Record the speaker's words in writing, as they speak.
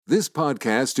This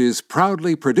podcast is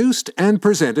proudly produced and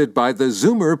presented by the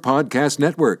Zoomer Podcast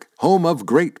Network, home of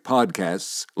great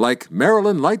podcasts like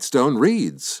Marilyn Lightstone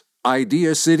Reads,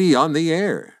 Idea City on the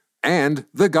Air, and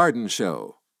The Garden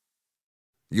Show.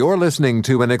 You're listening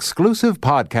to an exclusive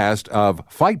podcast of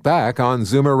Fight Back on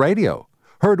Zoomer Radio,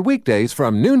 heard weekdays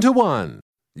from noon to 1.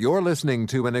 You're listening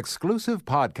to an exclusive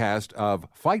podcast of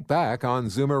Fight Back on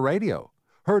Zoomer Radio,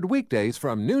 heard weekdays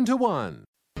from noon to 1.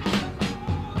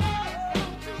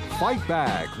 Fight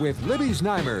Back with Libby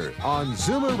Znaimer on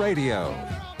Zoomer Radio.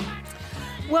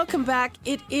 Welcome back.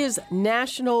 It is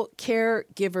National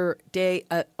Caregiver Day,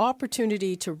 an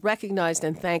opportunity to recognize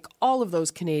and thank all of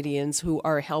those Canadians who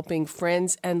are helping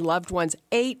friends and loved ones.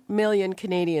 8 million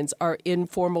Canadians are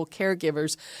informal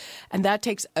caregivers, and that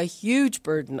takes a huge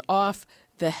burden off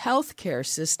the healthcare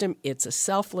system. It's a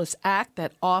selfless act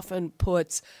that often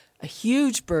puts a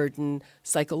huge burden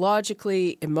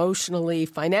psychologically, emotionally,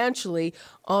 financially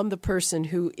on the person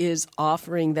who is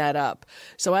offering that up.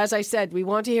 So as I said, we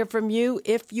want to hear from you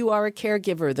if you are a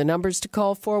caregiver. The numbers to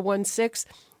call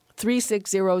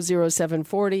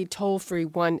 416-360-0740, toll free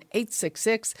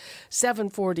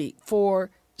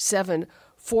 1-866-740-4740.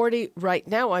 Right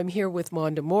now, I'm here with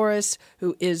Wanda Morris,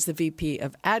 who is the VP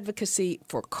of Advocacy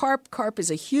for CARP. CARP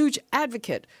is a huge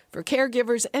advocate for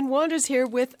caregivers, and Wanda's here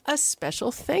with a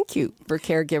special thank you for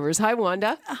caregivers. Hi,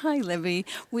 Wanda. Hi, Libby.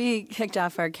 We kicked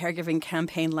off our caregiving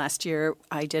campaign last year.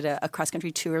 I did a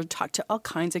cross-country tour, talked to all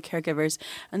kinds of caregivers,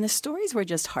 and the stories were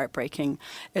just heartbreaking.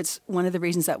 It's one of the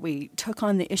reasons that we took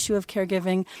on the issue of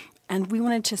caregiving. And we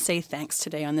wanted to say thanks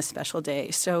today on this special day.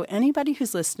 So anybody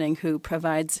who's listening who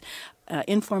provides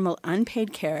informal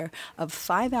unpaid care of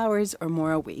 5 hours or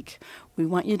more a week, we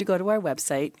want you to go to our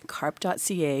website,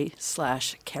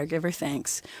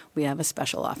 carp.ca/caregiverthanks. We have a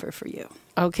special offer for you.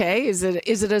 Okay. It's a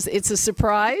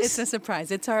surprise? It's a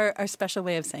surprise. It's our special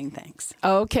way of saying thanks.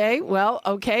 Okay. Well,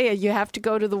 okay. You have to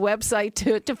go to the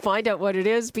website to find out what it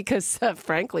is because,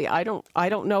 frankly, I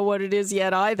don't know what it is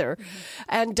yet either. Mm-hmm.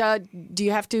 And do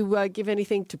you have to give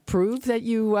anything to prove that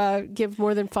you give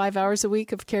more than 5 hours a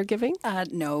week of caregiving?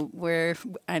 No.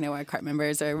 I know our CARP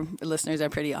members, our listeners are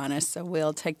pretty honest, so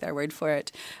we'll take their word for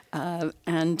it.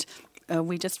 And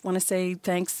we just want to say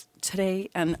thanks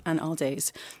today and all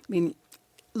days. I mean,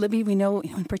 Libby, we know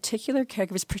in particular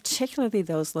caregivers, particularly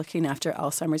those looking after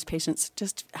Alzheimer's patients,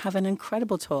 just have an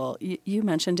incredible toll. You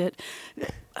mentioned it.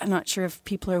 I'm not sure if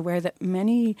people are aware that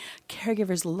many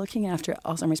caregivers looking after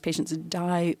Alzheimer's patients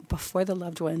die before the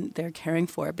loved one they're caring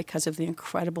for because of the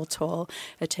incredible toll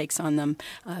it takes on them.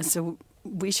 So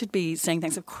we should be saying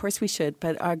thanks. Of course we should,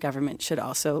 but our government should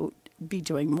also be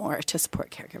doing more to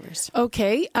support caregivers.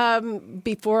 Okay.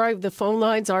 The phone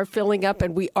lines are filling up,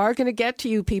 and we are going to get to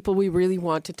you people. We really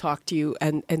want to talk to you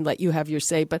and let you have your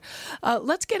say. But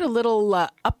let's get a little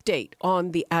update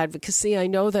on the advocacy. I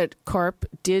know that CARP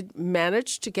did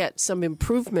manage to get some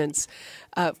improvements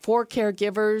for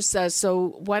caregivers.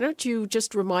 So why don't you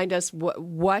just remind us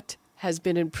what has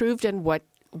been improved and what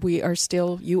you are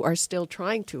still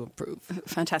trying to improve.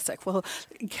 Fantastic. Well,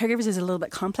 caregivers is a little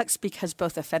bit complex because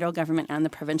both the federal government and the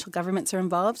provincial governments are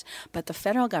involved. But the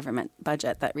federal government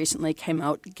budget that recently came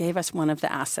out gave us one of the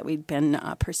asks that we'd been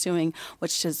pursuing,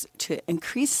 which is to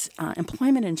increase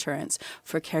employment insurance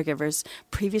for caregivers.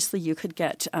 Previously, you could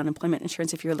get unemployment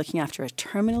insurance if you were looking after a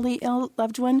terminally ill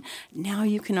loved one. Now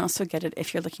you can also get it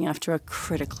if you're looking after a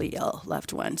critically ill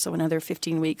loved one. So another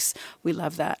 15 weeks. We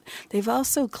love that. They've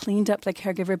also cleaned up the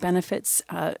caregiver benefits,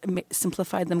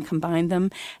 simplified them, combined them,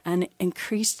 and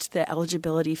increased the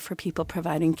eligibility for people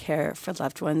providing care for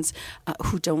loved ones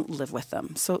who don't live with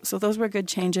them. So those were good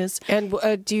changes. And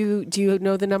do you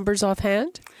know the numbers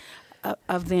offhand?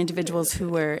 Of the individuals who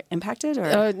were impacted?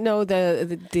 Or no,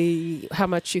 the how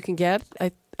much you can get?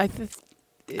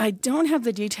 I don't have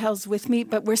the details with me,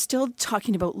 but we're still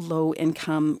talking about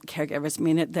low-income caregivers. I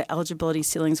mean, the eligibility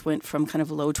ceilings went from kind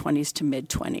of low 20s to mid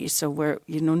 20s. So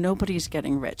nobody's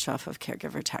getting rich off of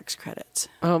caregiver tax credits.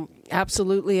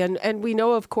 Absolutely. And we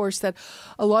know, of course, that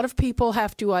a lot of people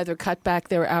have to either cut back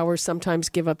their hours, sometimes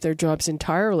give up their jobs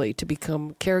entirely to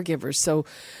become caregivers. So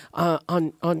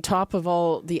on top of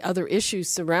all the other issues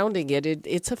surrounding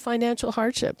it's a financial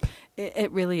hardship.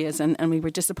 It really is. And we were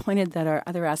disappointed that our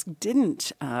other ask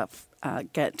didn't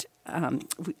get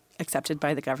accepted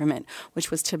by the government, which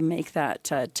was to make that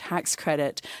tax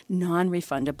credit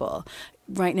non-refundable.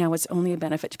 Right now, it's only a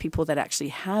benefit to people that actually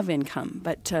have income,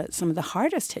 but some of the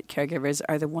hardest hit caregivers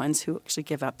are the ones who actually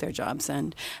give up their jobs,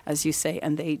 and as you say,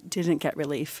 and they didn't get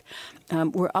relief.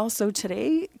 We're also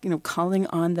today, calling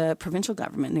on the provincial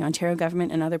government, the Ontario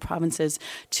government, and other provinces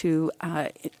to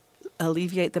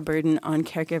alleviate the burden on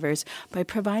caregivers by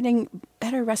providing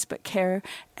better respite care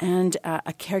and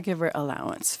a caregiver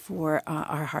allowance for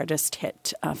our hardest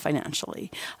hit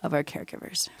financially of our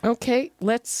caregivers. Okay,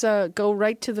 let's go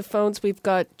right to the phones. We've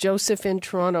got Joseph in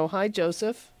Toronto. Hi,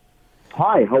 Joseph.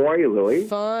 Hi, how are you, Lily?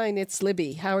 Fine, it's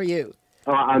Libby. How are you?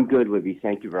 I'm good, Libby.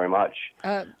 Thank you very much.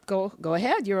 Go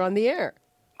ahead. You're on the air.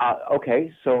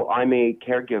 Okay, so I'm a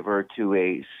caregiver to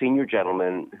a senior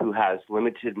gentleman who has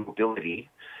limited mobility.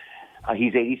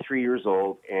 He's 83 years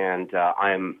old, and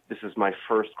this is my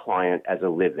first client as a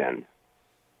live-in.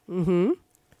 Mm-hmm.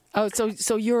 Oh,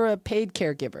 so you're a paid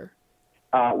caregiver?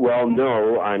 Well,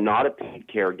 no, I'm not a paid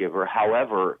caregiver.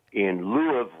 However, in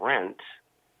lieu of rent,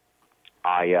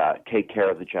 I take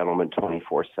care of the gentleman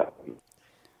 24/7.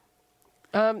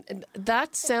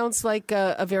 That sounds like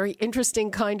a very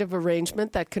interesting kind of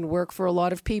arrangement that can work for a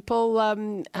lot of people.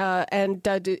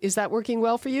 Is that working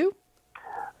well for you?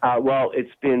 Well,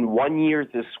 it's been 1 year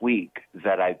this week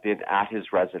that I've been at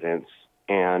his residence,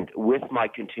 and with my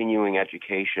continuing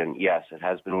education, yes, it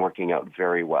has been working out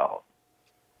very well.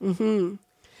 Mm-hmm.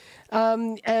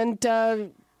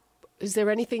 Is there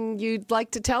anything you'd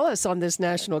like to tell us on this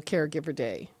National Caregiver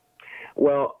Day?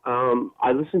 Well,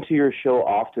 I listen to your show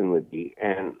often, Libby,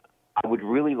 and I would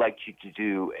really like you to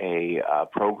do a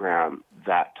program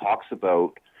that talks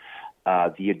about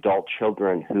the adult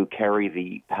children who carry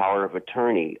the power of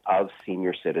attorney of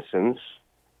senior citizens.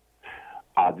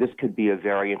 This could be a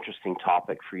very interesting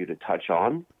topic for you to touch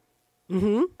on,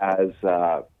 as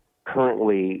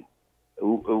currently,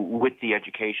 with the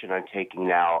education I'm taking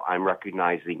now, I'm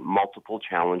recognizing multiple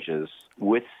challenges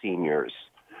with seniors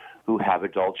who have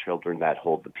adult children that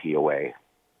hold the POA.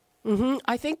 Mm-hmm.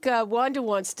 I think Wanda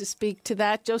wants to speak to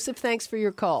that. Joseph, thanks for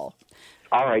your call.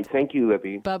 All right. Thank you,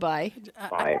 Libby. Bye-bye.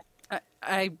 Bye.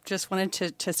 I just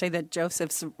wanted to say that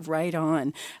Joseph's right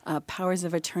on. Powers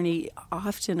of attorney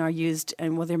often are used,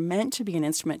 and they're meant to be an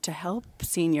instrument to help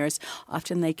seniors.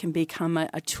 Often they can become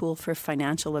a tool for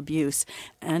financial abuse.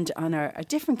 And on a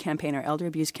different campaign, our elder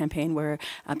abuse campaign, we're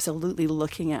absolutely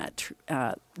looking at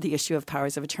the issue of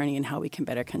powers of attorney and how we can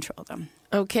better control them.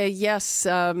 Okay, yes,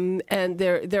 and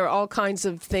there are all kinds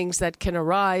of things that can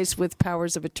arise with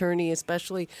powers of attorney,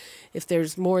 especially if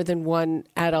there's more than one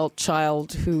adult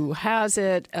child who has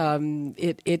it.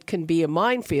 It can be a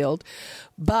minefield,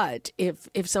 but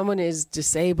if someone is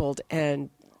disabled and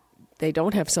they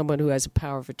don't have someone who has a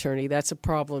power of attorney, that's a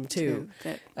problem too.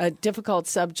 A difficult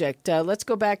subject. Let's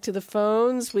go back to the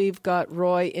phones. We've got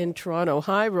Roy in Toronto.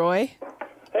 Hi, Roy.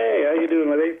 Hey, how you doing,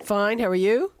 Libby? Fine. How are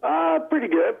you? Pretty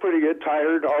good.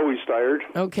 Tired, always tired.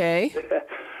 Okay.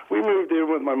 We moved in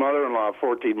with my mother-in-law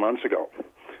 14 months ago.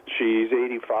 She's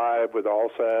 85 with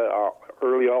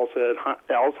early onset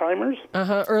Alzheimer's.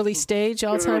 Early stage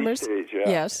Alzheimer's? Early stage, yeah.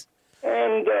 Yes.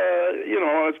 And,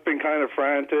 it's been kind of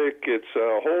frantic. It's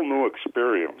a whole new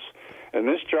experience. And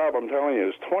this job, I'm telling you,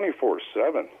 is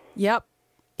 24/7. Yep.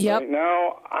 Right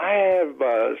now, I have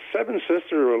 7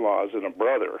 sister-in-laws and a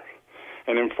brother.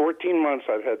 And in 14 months,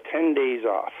 I've had 10 days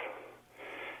off.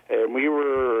 And we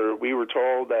were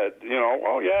told that,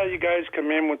 you guys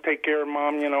come in, we'll take care of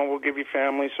Mom, we'll give you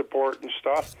family support and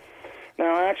stuff.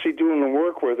 Now, actually doing the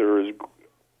work with her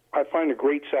I find a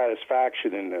great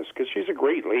satisfaction in this because she's a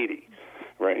great lady,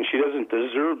 right? And she doesn't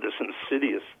deserve this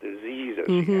insidious disease that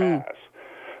she has.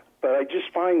 But I just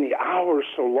find the hours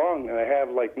so long that I have,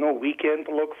 no weekend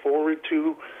to look forward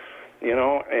to.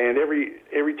 And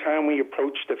every time we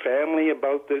approach the family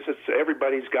about this,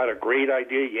 everybody's got a great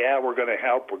idea. Yeah, we're going to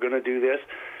help. We're going to do this.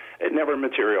 It never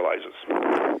materializes.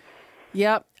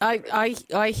 Yeah,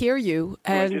 I hear you.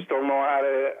 And I just don't know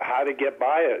how to get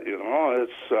by it.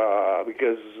 It's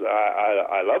because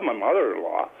I love my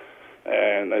mother-in-law,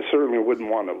 and I certainly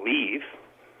wouldn't want to leave.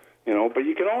 But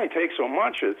you can only take so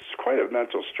much. It's quite a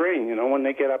mental strain. When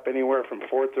they get up anywhere from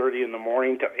 4:30 in the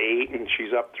morning to 8, and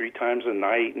she's up 3 times a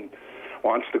night and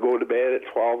wants to go to bed at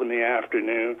 12 in the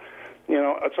afternoon.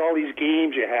 It's all these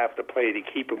games you have to play to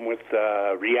keep them with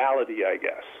reality, I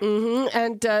guess. Mm-hmm.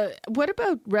 And what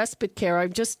about respite care?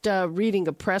 I'm just reading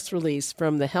a press release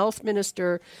from the health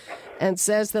minister, and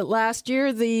says that last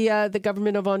year the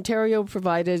government of Ontario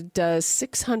provided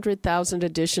 600,000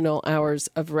 additional hours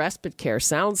of respite care.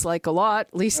 Sounds like a lot,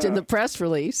 at least in the press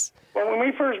release. Well, when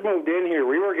we first moved in here,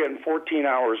 we were getting 14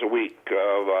 hours a week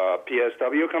of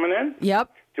PSW coming in.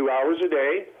 Yep. 2 hours a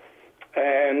day.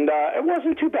 And it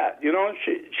wasn't too bad.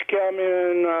 She'd come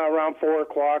in around 4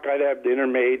 o'clock. I'd have dinner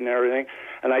made and everything.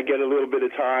 And I'd get a little bit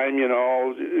of time,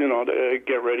 to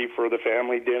get ready for the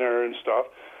family dinner and stuff.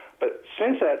 But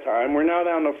since that time, we're now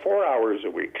down to 4 hours a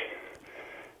week.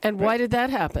 And why did that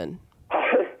happen?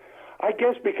 I I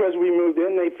guess because we moved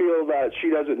in, they feel that she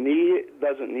doesn't need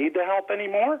the help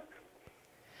anymore.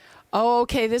 Oh,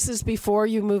 okay. This is before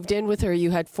you moved in with her.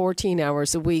 You had 14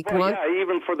 hours a week. Well, yeah,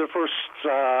 even for the first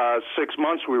 6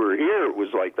 months we were here, it was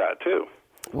like that too.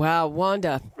 Wow,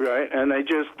 Wanda. Right, and they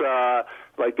just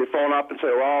they phone up and say,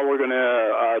 "Well, we're going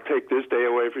to take this day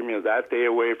away from you, that day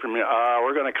away from you.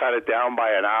 We're going to cut it down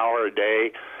by an hour a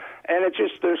day," and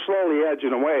they're slowly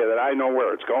edging away that I know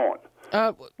where it's going.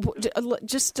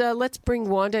 Let's bring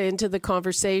Wanda into the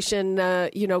conversation.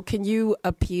 Can you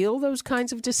appeal those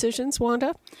kinds of decisions,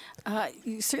 Wanda?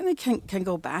 You certainly can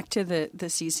go back to the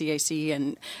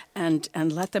CCAC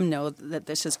and let them know that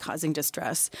this is causing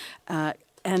distress.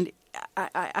 And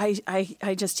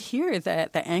I just hear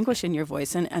the anguish in your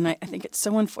voice, and I think it's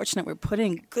so unfortunate we're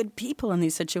putting good people in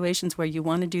these situations where you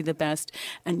want to do the best,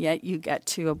 and yet you get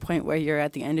to a point where you're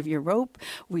at the end of your rope.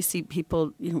 We see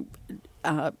people,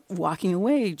 walking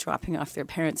away, dropping off their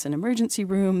parents in emergency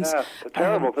rooms. Yeah, it's a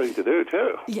terrible thing to do,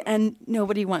 too. Yeah, and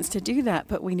nobody wants to do that,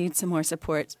 but we need some more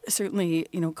support. Certainly,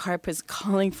 CARP is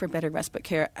calling for better respite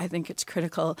care. I think it's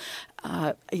critical.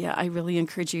 I really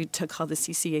encourage you to call the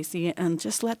CCAC and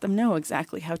just let them know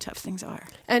exactly how tough things are.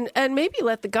 And maybe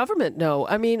let the government know.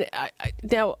 I mean,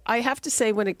 now, I have to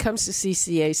say, when it comes to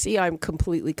CCAC, I'm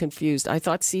completely confused. I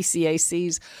thought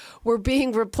CCACs were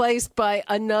being replaced by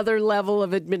another level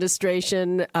of administration.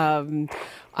 I'm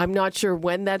not sure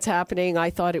when that's happening. I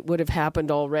thought it would have happened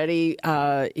already.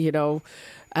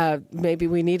 Maybe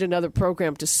we need another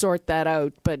program to sort that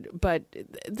out. But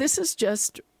this is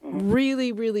just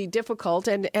really, really difficult.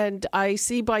 And I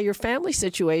see by your family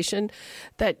situation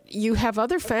that you have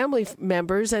other family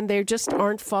members and they just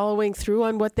aren't following through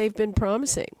on what they've been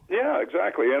promising. Yeah,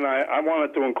 exactly. And I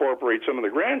wanted to incorporate some of the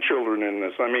grandchildren in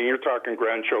this. I mean, you're talking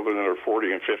grandchildren that are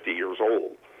 40 and 50 years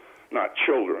old, not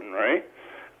children, right?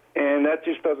 And that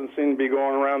just doesn't seem to be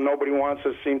going around. Nobody wants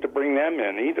to seem to bring them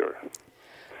in either.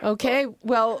 Okay,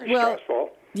 well, stressful.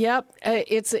 Yep,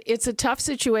 it's a tough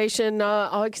situation.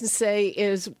 All I can say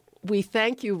is we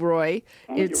thank you, Roy.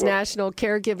 It's National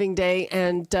Caregiving Day,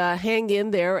 and hang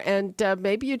in there. And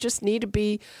maybe you just need to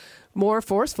be more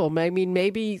forceful. I mean,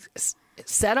 maybe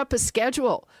set up a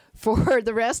schedule for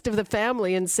the rest of the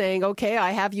family and saying, okay,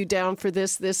 I have you down for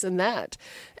this, this, and that.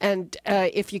 And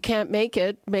if you can't make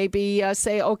it, maybe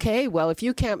say, okay, well, if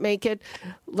you can't make it,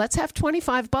 let's have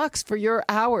 $25 for your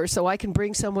hour so I can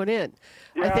bring someone in.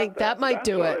 Yeah, I think that might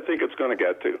do it. I think it's going to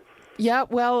get to. Yeah,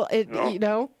 well,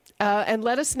 and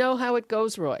let us know how it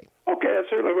goes, Roy. Okay, I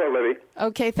certainly will, Libby.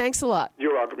 Okay, thanks a lot.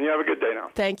 You're welcome. You have a good day now.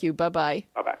 Thank you. Bye-bye.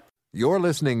 Bye-bye. You're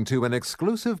listening to an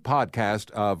exclusive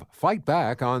podcast of Fight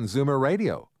Back on Zoomer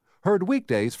Radio. Heard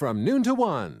weekdays from noon to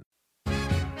 1.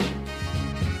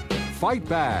 Fight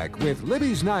Back with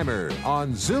Libby Znaimer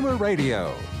on Zoomer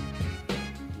Radio.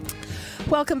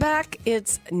 Welcome back.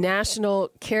 It's National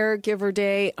Caregiver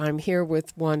Day. I'm here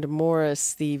with Wanda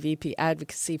Morris, the VP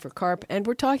Advocacy for CARP, and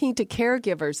we're talking to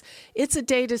caregivers. It's a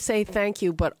day to say thank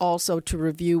you, but also to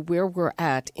review where we're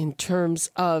at in terms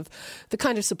of the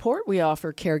kind of support we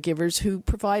offer caregivers who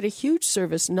provide a huge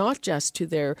service, not just to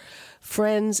their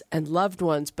friends and loved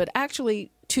ones, but actually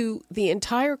to the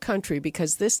entire country,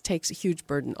 because this takes a huge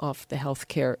burden off the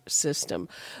healthcare system.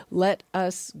 Let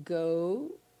us go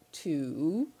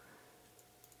to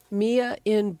Mia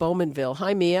in Bowmanville.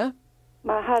 Hi, Mia.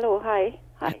 Hello, hi.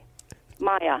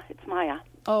 Maya, it's Maya.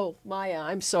 Oh, Maya,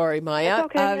 I'm sorry, Maya.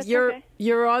 That's okay.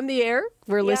 You're on the air.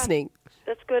 We're listening.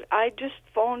 That's good. I just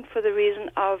phoned for the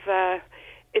reason of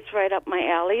it's right up my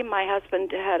alley. My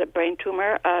husband had a brain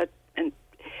tumor, and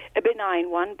a benign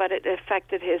one, but it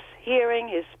affected his hearing,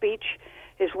 his speech,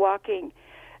 his walking,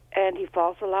 and he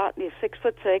falls a lot. And he's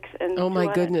 6'6" and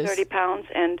 230 pounds,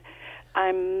 and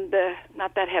I'm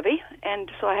not that heavy, and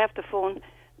so I have to phone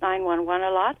 911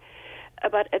 a lot.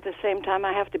 But at the same time,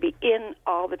 I have to be in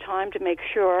all the time to make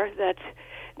sure that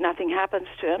nothing happens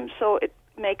to him. So it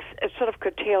sort of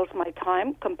curtails my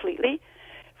time completely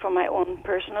for my own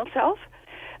personal self.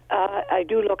 I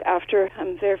do look after.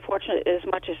 I'm very fortunate as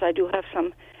much as I do have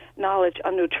some knowledge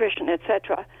on nutrition,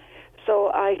 etc.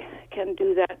 So I can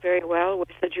do that very well with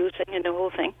the juicing and the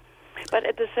whole thing. But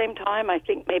at the same time, I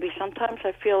think maybe sometimes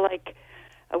I feel like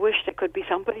I wish there could be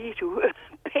somebody to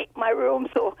paint my room,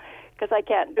 because I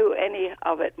can't do any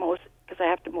of it because I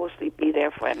have to mostly be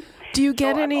there for him. Do you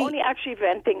get I'm only actually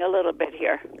venting a little bit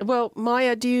here. Well,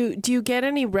 Maya, do you get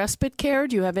any respite care?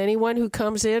 Do you have anyone who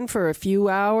comes in for a few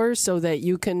hours so that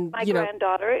you can? My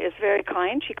granddaughter is very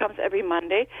kind. She comes every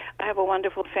Monday. I have a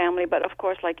wonderful family, but of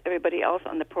course, like everybody else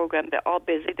on the program, they're all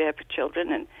busy. They have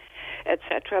children and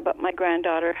etc. But my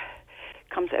granddaughter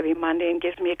comes every Monday and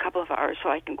gives me a couple of hours so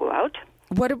I can go out.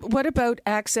 What about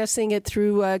accessing it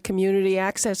through community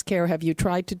access care? Have you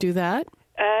tried to do that?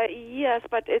 Yes,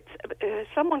 but it's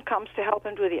someone comes to help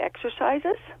him do the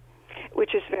exercises,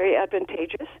 which is very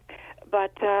advantageous.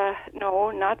 But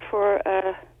no, not for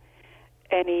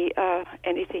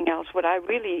anything else. What I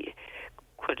really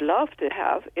would love to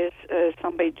have is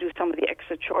somebody do some of the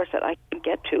extra chores that I can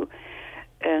get to,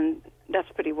 and that's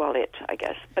pretty well it, I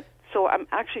guess. But so I'm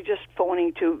actually just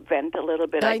phoning to vent a little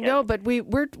bit. I know, but we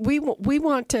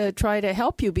want to try to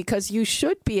help you because you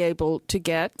should be able to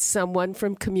get someone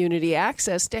from community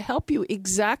access to help you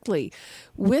exactly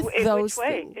with those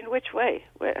things. In which way?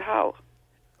 How?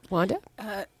 Wanda?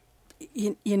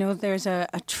 You know, there's a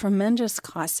tremendous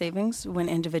cost savings when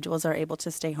individuals are able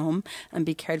to stay home and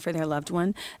be cared for their loved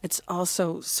one. It's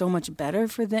also so much better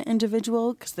for the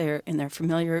individual because they're in their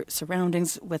familiar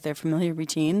surroundings with their familiar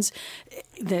routines.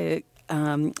 The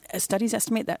studies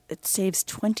estimate that it saves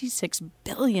 $26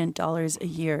 billion a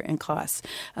year in costs,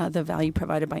 the value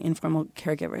provided by informal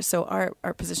caregivers. So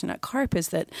our position at CARP is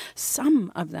that some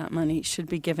of that money should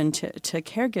be given to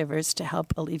caregivers to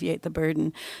help alleviate the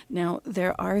burden. Now,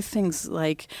 there are things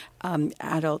like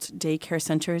adult daycare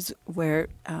centers where,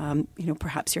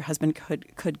 perhaps your husband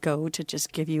could go to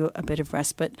just give you a bit of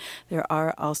respite. There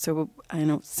are also,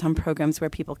 some programs where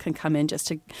people can come in just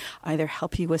to either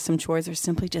help you with some chores or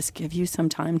simply just give you some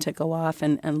time to go off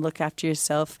and look after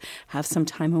yourself, have some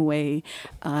time away.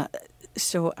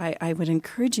 So I would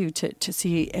encourage you to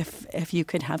see if you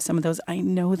could have some of those. I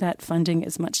know that funding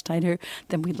is much tighter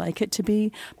than we'd like it to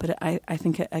be, but I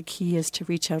think a key is to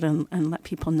reach out and let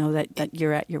people know that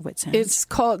you're at your wit's end.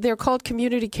 They're called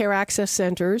community care access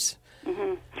centers.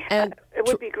 Mm-hmm. And it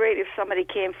would be great if somebody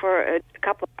came for a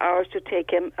couple of hours to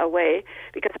take him away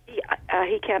because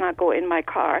he cannot go in my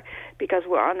car because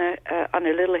we're on a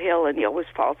little hill and he always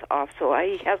falls off. So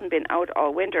he hasn't been out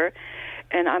all winter,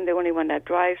 and I'm the only one that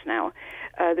drives now.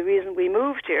 The reason we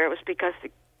moved here was because he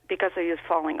was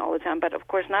falling all the time. But of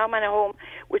course now I'm in a home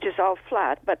which is all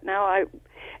flat. But now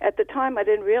at the time I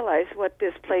didn't realize what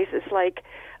this place is like.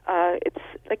 It's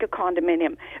like a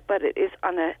condominium, but it is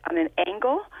on an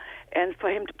angle. And for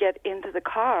him to get into the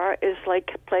car is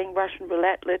like playing Russian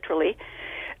roulette, literally.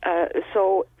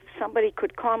 So somebody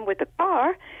could come with a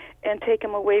car and take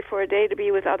him away for a day to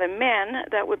be with other men.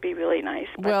 That would be really nice.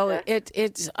 Well,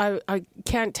 I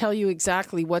can't tell you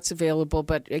exactly what's available,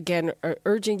 but again,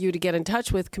 urging you to get in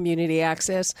touch with Community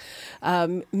Access.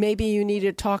 Maybe you need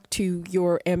to talk to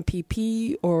your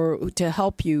MPP or to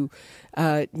help you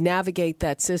navigate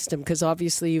that system, because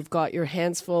obviously you've got your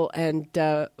hands full. And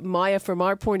Maya, from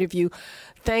our point of view,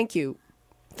 thank you.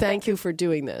 Thank you for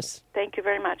doing this. Thank you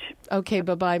very much. Okay,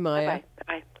 bye-bye, Maya. Bye-bye.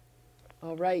 Bye.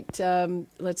 All right,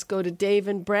 let's go to Dave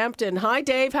in Brampton. Hi,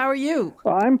 Dave. How are you?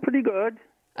 I'm pretty good.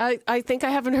 I think I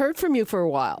haven't heard from you for a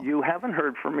while. You haven't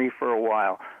heard from me for a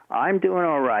while. I'm doing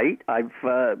all right. I've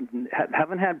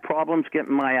haven't had problems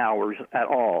getting my hours at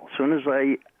all. As soon as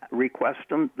I request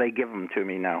them, they give them to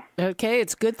me now. Okay,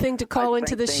 it's a good thing to call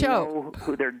into the show. Know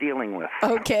who they're dealing with.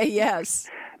 Okay, yes.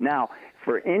 Now,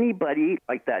 for anybody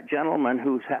like that gentleman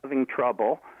who's having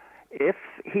trouble, if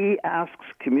he asks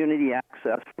Community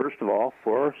Access, first of all,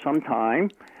 for some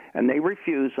time, and they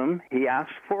refuse him, he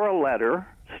asks for a letter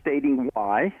stating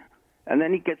why, and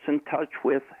then he gets in touch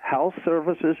with Health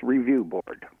Services Review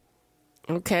Board.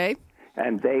 Okay.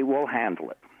 And they will handle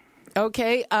it.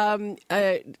 Okay.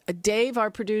 Dave,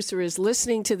 our producer, is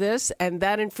listening to this, and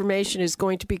that information is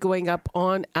going to be going up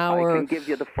on our I can give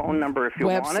you the phone number if you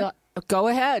want it. Go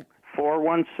ahead.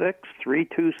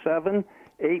 416-327-8512.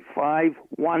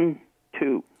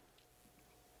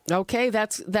 Okay,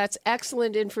 that's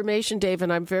excellent information, Dave,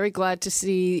 and I'm very glad to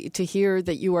hear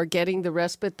that you are getting the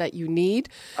respite that you need.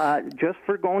 Just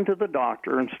for going to the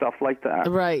doctor and stuff like that.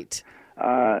 Right.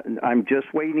 I'm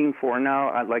just waiting for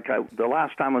now. The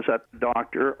last time I was at the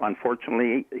doctor,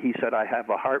 unfortunately, he said I have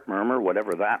a heart murmur,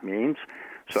 whatever that means.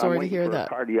 So Sorry I'm waiting to hear for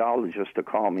that. a cardiologist to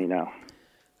call me now.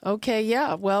 Okay,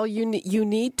 yeah. Well, you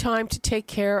need time to take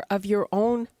care of your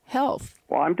own health.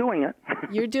 Well, I'm doing it.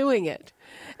 You're doing it.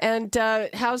 And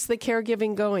how's the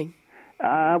caregiving going?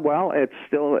 Well, it's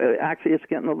still actually it's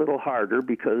getting a little harder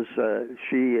because her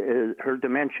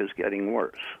dementia is getting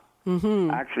worse.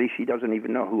 Mm-hmm. Actually, she doesn't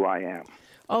even know who I am.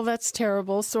 Oh, that's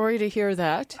terrible. Sorry to hear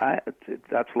that.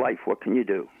 That's life. What can you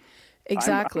do?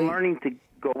 Exactly. I'm learning to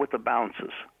go with the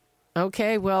bounces.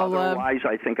 Okay, well... Otherwise,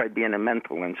 I think I'd be in a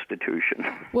mental institution.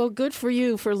 Well, good for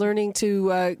you for learning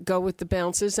to go with the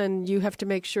bounces, and you have to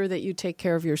make sure that you take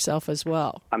care of yourself as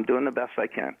well. I'm doing the best I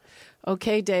can.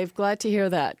 Okay, Dave, glad to hear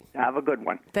that. Have a good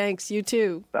one. Thanks, you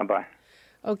too. Bye-bye.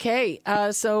 Okay,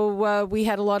 so we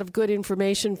had a lot of good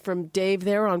information from Dave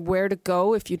there on where to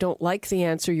go if you don't like the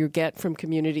answer you get from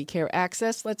Community Care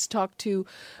Access. Let's talk to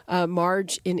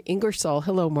Marge in Ingersoll.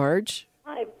 Hello, Marge.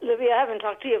 Hi, Libby. I haven't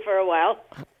talked to you for a while.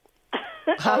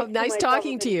 Nice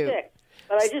talking to you. Sick,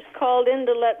 but I just called in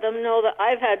to let them know that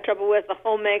I've had trouble with the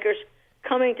homemakers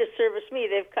coming to service me.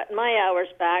 They've cut my hours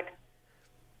back.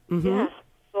 Mm-hmm. Yeah,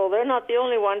 so they're not the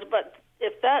only ones, but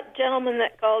if that gentleman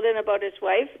that called in about his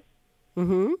wife,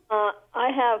 mm-hmm. I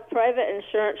have private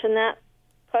insurance, and that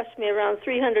costs me around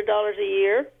 $300 a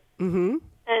year. Mm-hmm.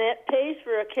 And it pays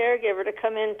for a caregiver to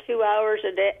come in 2 hours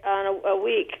a day on a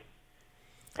week.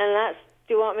 And that's.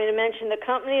 Do you want me to mention the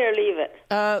company or leave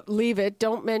it? Leave it.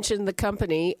 Don't mention the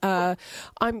company.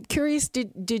 I'm curious.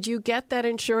 Did you get that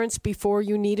insurance before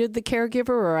you needed the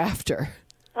caregiver or after?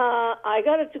 I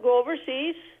got it to go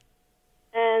overseas,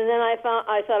 and then I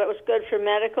thought it was good for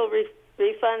medical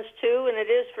refunds too, and it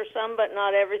is for some, but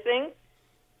not everything.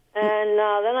 And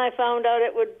then I found out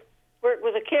it would work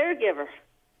with a caregiver.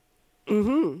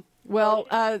 Mm-hmm. Well,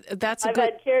 that's I've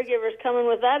had caregivers coming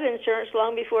with that insurance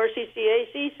long before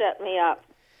CCAC set me up.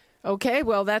 Okay,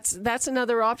 well, that's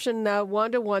another option.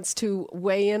 Wanda wants to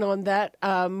weigh in on that.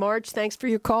 Marge, thanks for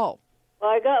your call. Well,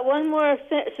 I got one more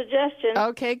suggestion.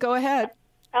 Okay, go ahead.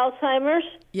 Alzheimer's.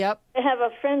 Yep. They have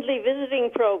a friendly visiting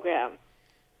program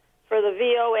for the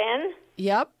VON.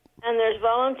 Yep. And there's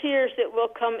volunteers that will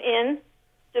come in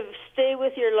to stay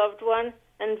with your loved one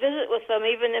and visit with them,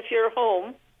 even if you're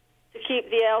home, to keep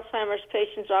the Alzheimer's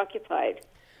patients occupied.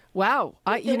 Wow.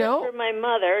 For my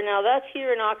mother. Now, that's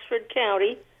here in Oxford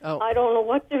County. Oh. I don't know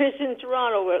what there is in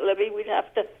Toronto, Libby. We'd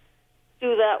have to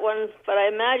do that one. But I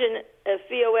imagine if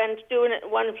VON's doing it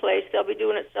in one place, they'll be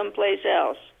doing it someplace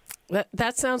else.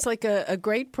 That sounds like a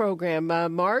great program.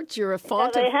 Marge, you're a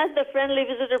font They had the Friendly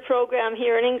Visitor program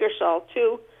here in Ingersoll,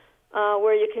 too,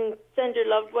 where you can send your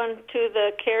loved one to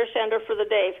the care center for the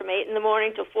day from 8 in the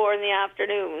morning to 4 in the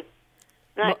afternoon.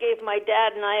 And that gave my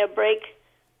dad and I a break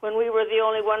when we were the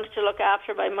only ones to look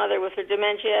after my mother with her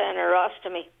dementia and her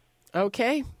ostomy.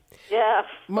 Okay. Yeah.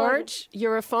 Marge,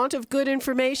 you're a font of good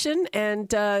information,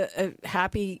 and a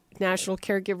happy National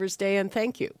Caregivers Day, and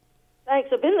thank you. Thanks.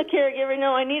 I've been the caregiver.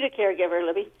 No, I need a caregiver,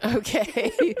 Libby.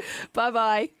 Okay.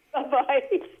 Bye-bye.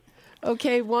 Bye-bye.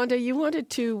 Okay, Wanda, you wanted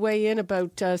to weigh in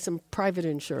about some private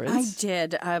insurance. I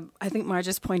did. I think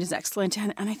Marge's point is excellent.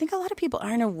 And I think a lot of people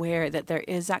aren't aware that there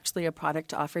is actually a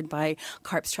product offered by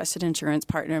CARP's trusted insurance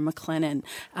partner, McLennan.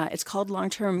 It's called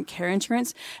long-term care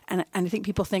insurance. And I think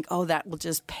people think, oh, that will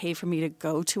just pay for me to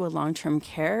go to a long-term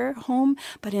care home.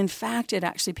 But in fact, it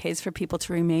actually pays for people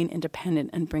to remain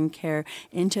independent and bring care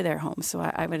into their home. So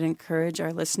I would encourage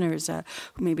our listeners,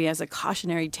 maybe as a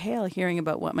cautionary tale, hearing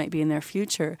about what might be in their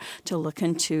future, to look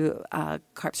into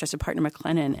CARP's trusted partner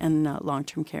McLennan and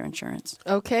long-term care insurance.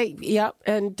 Okay, yeah,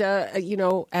 and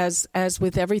as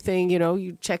with everything,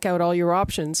 you check out all your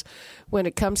options when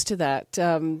it comes to that.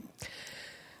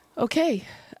 Okay,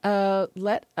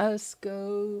 let us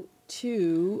go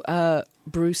to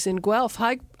Bruce in Guelph.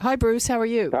 Hi, Bruce. How are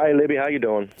you? Hi, Libby. How you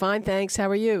doing? Fine, thanks. How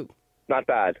are you? Not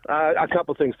bad. A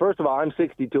couple things. First of all, I'm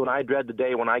 62, and I dread the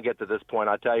day when I get to this point.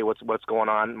 I'll tell you what's going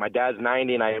on. My dad's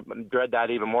 90, and I dread that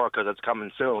even more because it's coming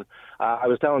soon. I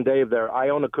was telling Dave there, I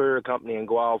own a courier company in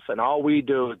Guelph, and all we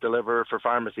do is deliver for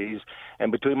pharmacies.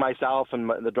 And between myself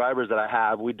and the drivers that I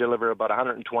have, we deliver about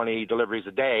 120 deliveries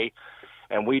a day.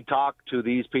 And we talk to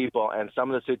these people, and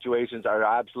some of the situations are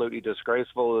absolutely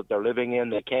disgraceful that they're living in.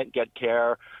 They can't get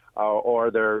care,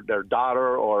 or their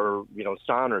daughter or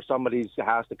son or somebody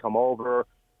has to come over,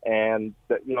 and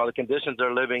the conditions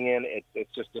they're living in,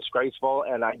 it's just disgraceful.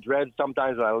 And I dread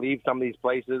sometimes when I leave some of these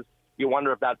places, you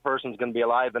wonder if that person's going to be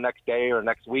alive the next day or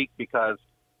next week because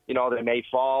they may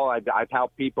fall. I've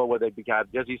helped people where they've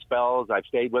had dizzy spells. I've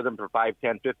stayed with them for 5,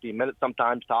 10, 15 minutes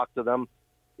sometimes, talked to them.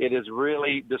 It is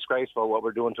really disgraceful what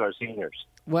we're doing to our seniors.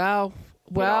 Wow.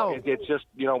 It's just,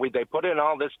 they put in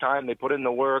all this time, they put in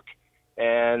the work,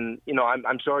 and,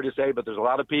 I'm sorry to say, but there's a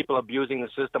lot of people abusing the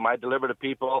system. I deliver to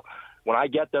people. When I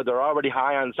get there, they're already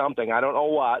high on something. I don't know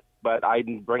what, but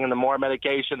I'm bringing them more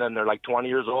medication, and they're like 20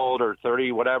 years old or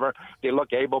 30, whatever. They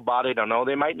look able-bodied. I know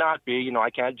they might not be. I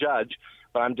can't judge.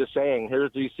 But I'm just saying,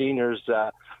 here's these seniors,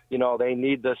 they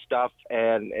need this stuff.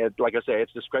 And like I say,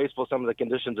 it's disgraceful some of the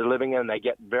conditions they're living in. They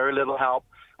get very little help.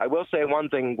 I will say one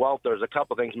thing, Guelph, there's a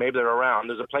couple things, maybe they're around.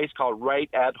 There's a place called Right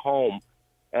at Home,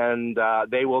 and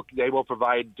they will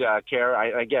provide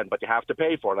care, again, but you have to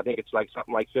pay for it. I think it's like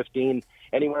something like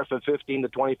anywhere from $15 to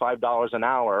 $25 an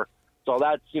hour. So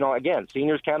that's, again,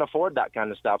 seniors can't afford that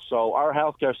kind of stuff. So our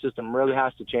healthcare system really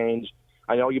has to change.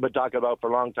 I know you've been talking about for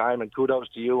a long time, and kudos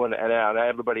to you and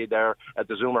everybody there at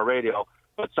the Zoomer Radio.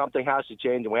 but something has to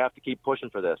change, and we have to keep pushing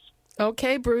for this.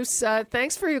 Okay, Bruce,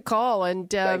 thanks for your call. And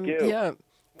Thank you. Yeah,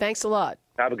 thanks a lot.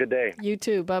 Have a good day. You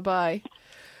too. Bye-bye.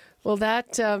 Well,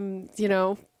 that,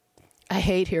 I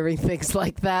hate hearing things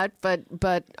like that,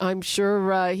 but I'm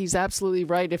sure he's absolutely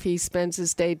right. If he spends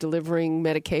his day delivering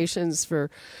medications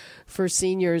for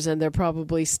seniors and they're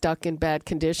probably stuck in bad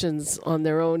conditions on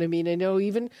their own. I mean, I know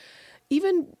even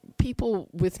people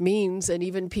with means and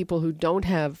even people who don't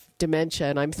have dementia,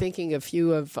 and I'm thinking a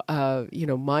few of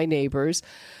my neighbors,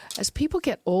 as people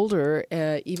get older,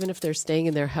 even if they're staying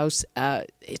in their house,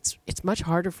 it's much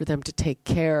harder for them to take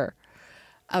care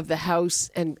of the house,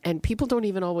 and people don't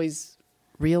even always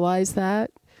realize that.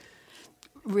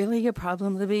 Really a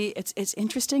problem, Libby. It's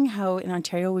interesting how in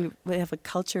Ontario we have a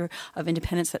culture of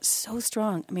independence that's so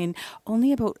strong. I mean,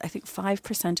 only about, I think,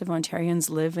 5% of Ontarians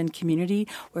live in community,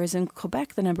 whereas in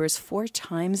Quebec the number is 4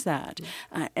 times that.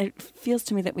 It feels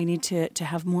to me that we need to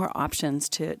have more options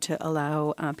to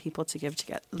allow people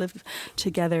to live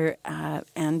together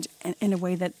and in a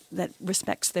way that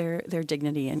respects their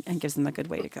dignity and gives them a good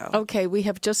way to go. Okay, we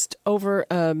have just over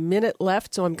a minute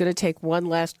left, so I'm going to take one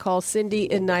last call. Cindy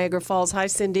in Niagara Falls. Hi,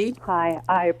 Cindy. Hi,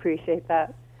 I appreciate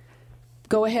that.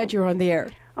 Go ahead, you're on the air.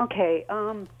 Okay,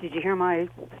 did you hear my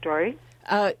story?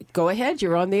 Go ahead,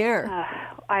 you're on the air.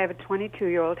 I have a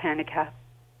 22-year-old handicap.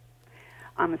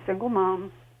 I'm a single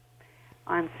mom.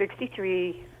 I'm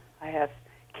 63. I have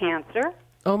cancer.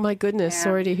 Oh, my goodness.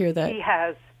 Sorry to hear that. He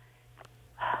has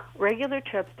regular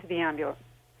trips to the ambulance.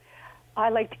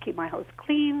 I like to keep my house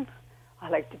clean. I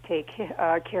like to take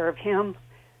care of him.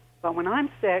 But when I'm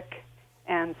sick,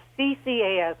 and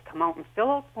CCAS come out and fill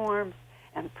out forms,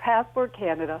 and Passport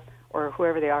Canada, or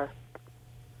whoever they are,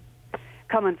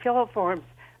 come and fill out forms,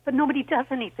 but nobody does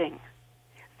anything.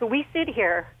 So we sit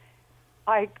here,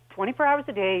 24 hours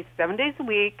a day, 7 days a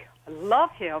week. I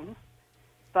love him,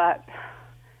 but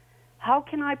how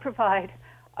can I provide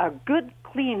a good,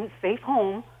 clean, safe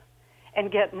home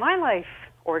and get my life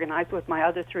organized with my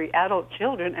other 3 adult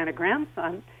children and a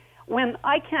grandson when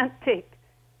I can't take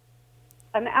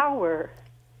an hour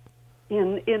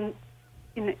in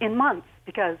months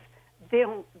because they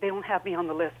don't have me on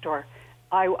the list, or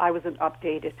I wasn't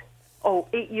updated.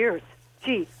 8 years.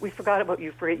 Gee, we forgot about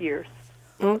you for 8 years.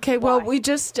 Okay, well, we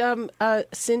just,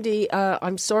 Cindy,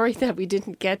 I'm sorry that we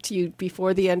didn't get to you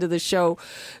before the end of the show.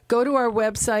 Go to our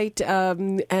website,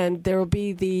 and there will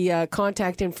be the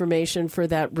contact information for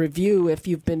that review if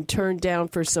you've been turned down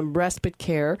for some respite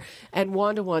care. And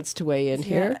Wanda wants to weigh in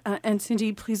here. And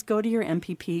Cindy, please go to your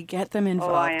MPP, get them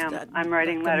involved. Oh, I am. I'm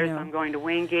writing letters. I'm going to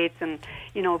Wayne Gates, and,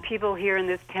 people here in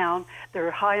this town,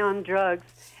 they're high on drugs.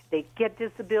 They get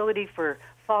disability for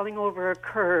falling over a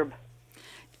curb.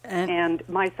 And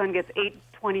my son gets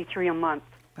 $8.23 a month.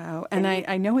 Wow. And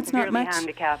I know it's not much.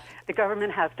 Handicapped. The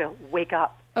government has to wake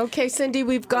up. Okay, Cindy,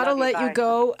 we've got to let you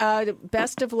go.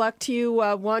 Best of luck to you.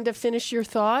 Wanda, finish your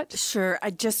thought. Sure.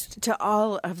 To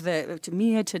all of to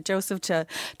Mia, to Joseph, to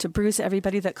Bruce,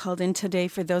 everybody that called in today,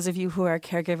 for those of you who are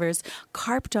caregivers,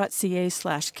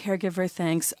 carp.ca/caregiver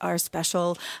thanks, our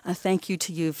special thank you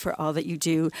to you for all that you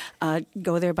do.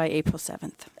 Go there by April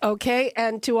 7th. Okay,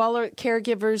 and to all our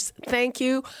caregivers, thank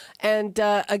you. And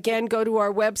again, go to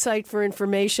our website for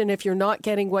information if you're not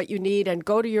getting what you need, and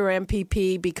go to your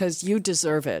MPP because you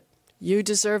deserve it. You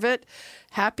deserve it.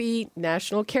 Happy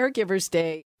National Caregivers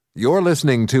Day. You're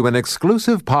listening to an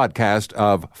exclusive podcast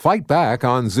of Fight Back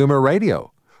on Zoomer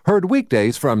Radio. Heard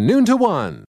weekdays from noon to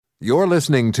 1. You're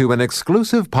listening to an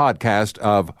exclusive podcast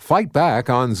of Fight Back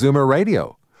on Zoomer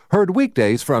Radio. Heard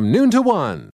weekdays from noon to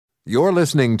 1. You're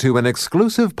listening to an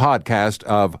exclusive podcast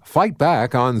of Fight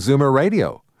Back on Zoomer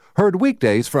Radio. Heard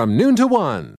weekdays from noon to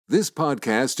 1. This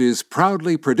podcast is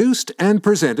proudly produced and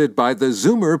presented by the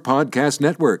Zoomer Podcast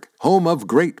Network, home of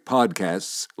great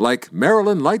podcasts like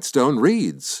Marilyn Lightstone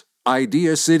Reads,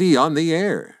 Idea City on the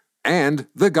Air, and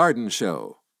The Garden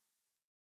Show.